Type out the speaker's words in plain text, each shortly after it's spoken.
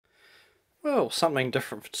Well, something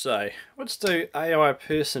different for today. Let's do AI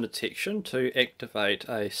person detection to activate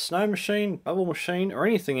a snow machine, bubble machine, or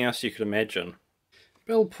anything else you could imagine.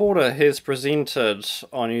 Bill Porter has presented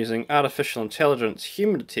on using artificial intelligence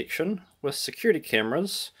human detection with security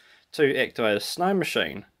cameras to activate a snow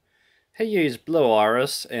machine. He used Blue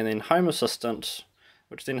Iris and then Home Assistant,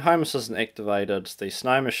 which then Home Assistant activated the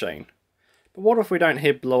snow machine. But what if we don't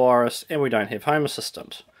have Blue Iris and we don't have Home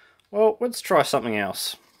Assistant? Well, let's try something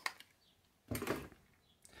else.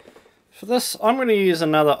 For this, I'm going to use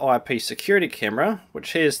another IP security camera,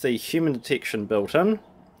 which has the human detection built in.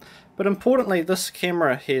 But importantly, this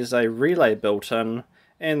camera has a relay built in,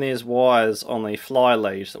 and there's wires on the fly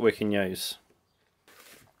lead that we can use.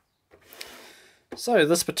 So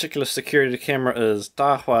this particular security camera is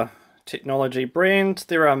Dahua technology brand.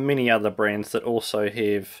 There are many other brands that also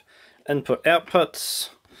have input outputs,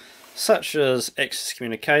 such as Access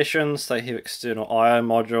Communications. They have external I/O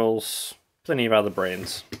modules, plenty of other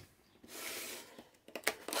brands.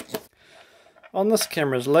 On this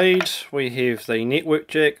camera's lead we have the network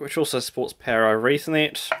jack, which also supports power over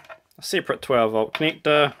Ethernet, a separate 12-volt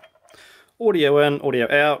connector, audio in, audio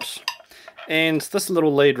out, and this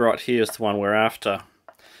little lead right here is the one we're after.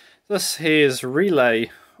 This has relay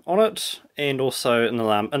on it and also an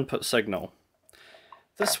alarm input signal.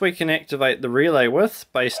 This we can activate the relay with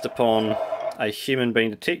based upon a human being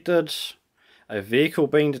detected, a vehicle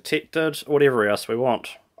being detected, or whatever else we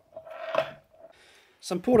want.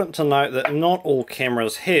 It's important to note that not all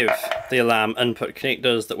cameras have the alarm input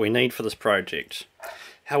connectors that we need for this project.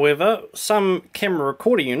 However, some camera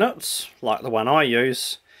recorder units, like the one I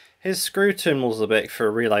use, has screw terminals at the back for a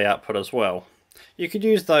relay output as well. You could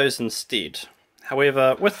use those instead.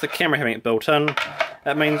 However, with the camera having it built in,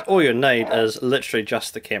 it means all you need is literally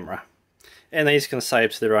just the camera. And these can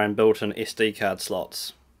save to their own built-in SD card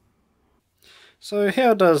slots. So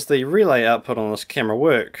how does the relay output on this camera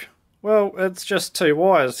work? Well, it's just two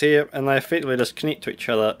wires here, and they effectively just connect to each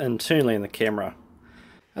other internally in the camera.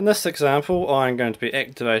 In this example, I'm going to be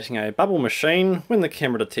activating a bubble machine when the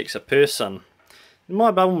camera detects a person. My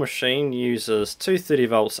bubble machine uses 230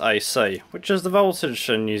 volts AC, which is the voltage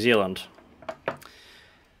in New Zealand.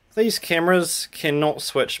 These cameras cannot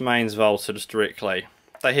switch mains voltage directly.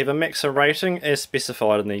 They have a maximum rating as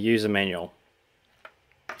specified in their user manual.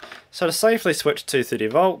 So to safely switch 230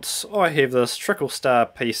 volts, I have this Trickle Star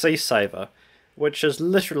PC saver, which is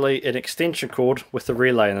literally an extension cord with a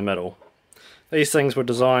relay in the middle. These things were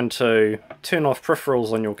designed to turn off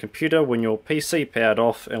peripherals on your computer when your PC powered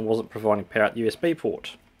off and wasn't providing power at the USB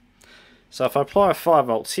port. So if I apply 5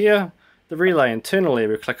 volts here, the relay internally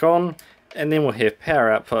will click on, and then we'll have power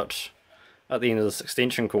output at the end of this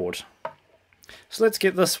extension cord. So let's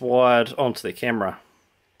get this wired onto the camera.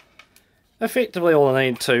 Effectively all I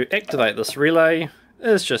need to activate this relay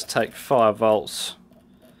is just take 5 volts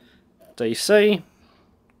DC,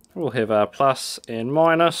 we'll have our plus and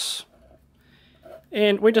minus,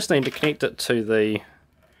 and we just need to connect it to the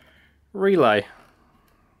relay.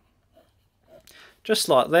 Just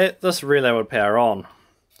like that, this relay would power on.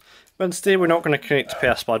 But instead we're not going to connect the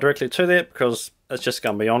power supply directly to that because it's just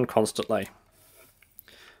going to be on constantly.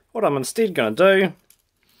 What I'm instead going to do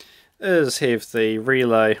is have the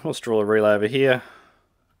relay, let's draw a relay over here.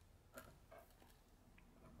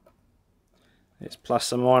 There's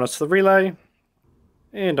plus and minus to the relay.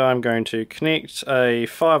 And I'm going to connect a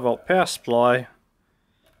 5 volt power supply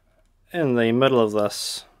in the middle of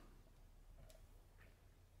this.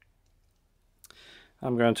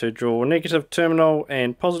 I'm going to draw a negative terminal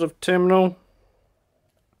and positive terminal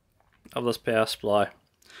of this power supply.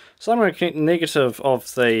 So I'm going to connect the negative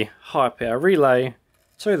of the high power relay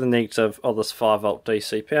to the negative of this 5 volt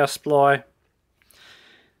DC power supply,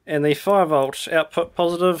 and the 5 volt output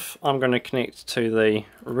positive I'm going to connect to the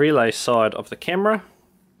relay side of the camera,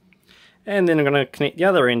 and then I'm going to connect the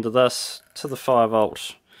other end of this to the 5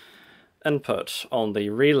 volt input on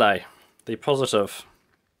the relay, the positive.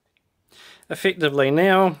 Effectively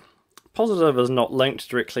now, positive is not linked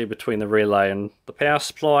directly between the relay and the power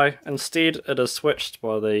supply, instead it is switched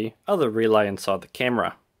by the other relay inside the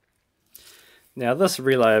camera. Now this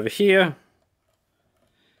relay over here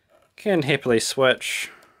can happily switch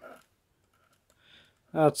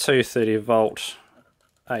a 230 volt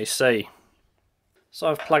AC. So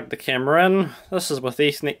I've plugged the camera in. This is with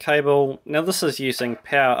Ethernet cable. Now this is using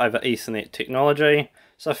power over Ethernet technology,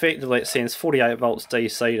 so effectively it sends 48 volts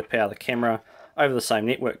DC to power the camera over the same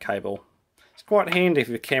network cable. It's quite handy if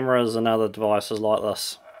your cameras and other devices like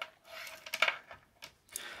this.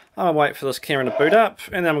 I'll wait for this camera to boot up,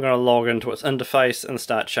 and then I'm going to log into its interface and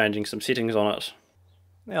start changing some settings on it.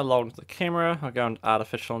 Now log into the camera, I'll go into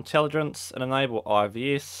Artificial Intelligence and enable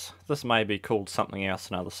IVS. This may be called something else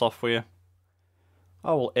in other software.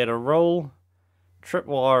 I will add a rule.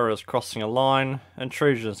 Tripwire is crossing a line,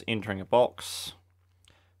 intrusion is entering a box.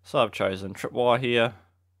 So I've chosen tripwire here.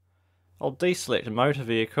 I'll deselect motor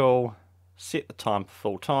vehicle, set the time for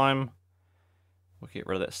full time. We'll get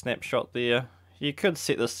rid of that snapshot there. You could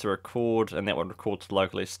set this to record and that would record to the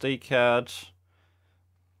local SD card.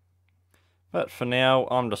 But for now,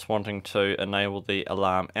 I'm just wanting to enable the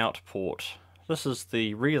alarm out port. This is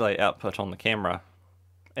the relay output on the camera.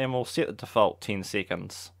 And we'll set the default 10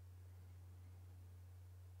 seconds.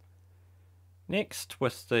 Next,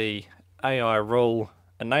 with the AI rule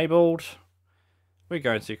enabled, we're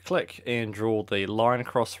going to click and draw the line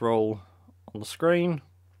cross rule on the screen.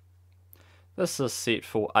 This is set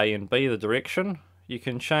for A and B, the direction. You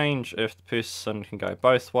can change if the person can go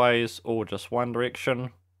both ways or just one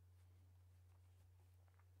direction.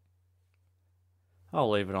 I'll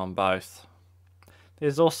leave it on both.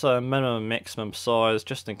 There's also a minimum and maximum size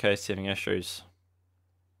just in case you're having issues.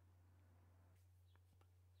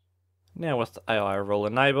 Now with the AI rule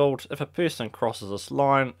enabled, if a person crosses this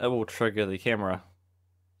line, it will trigger the camera.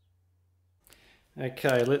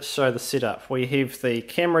 Okay, let's show the setup. We have the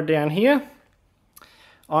camera down here.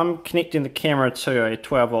 I'm connecting the camera to a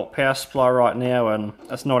 12 volt power supply right now, and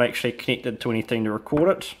it's not actually connected to anything to record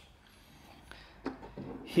it.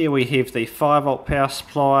 Here we have the 5 volt power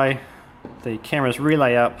supply, the camera's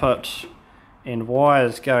relay output, and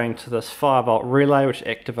wires going to this 5 volt relay which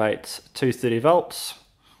activates 230 volts.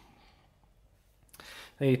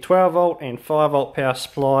 The 12 volt and 5 volt power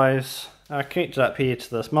supplies are connected up here to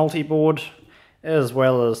this multi-board, as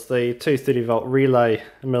well as the 230 volt relay in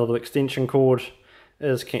the middle of the extension cord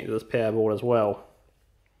is connected to this power board as well.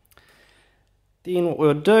 Then what we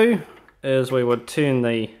would do is we would turn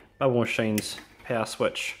the bubble machine's power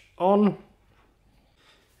switch on,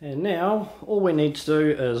 and now all we need to do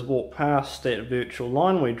is walk past that virtual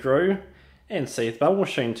line we drew and see if the bubble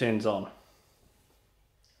machine turns on.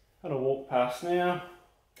 I'm going to walk past now.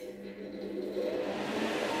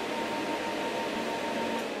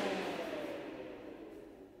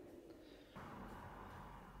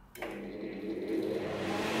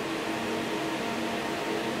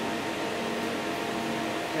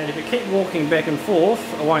 And if you keep walking back and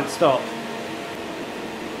forth, it won't stop.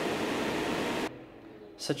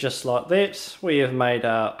 So just like that, we have made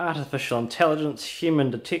our artificial intelligence human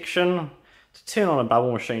detection to turn on a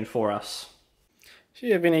bubble machine for us. If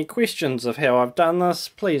you have any questions of how I've done this,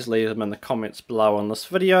 please leave them in the comments below on this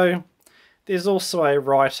video. There's also a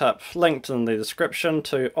write-up linked in the description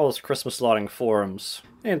to Oz Christmas Lighting forums.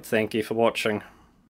 And thank you for watching.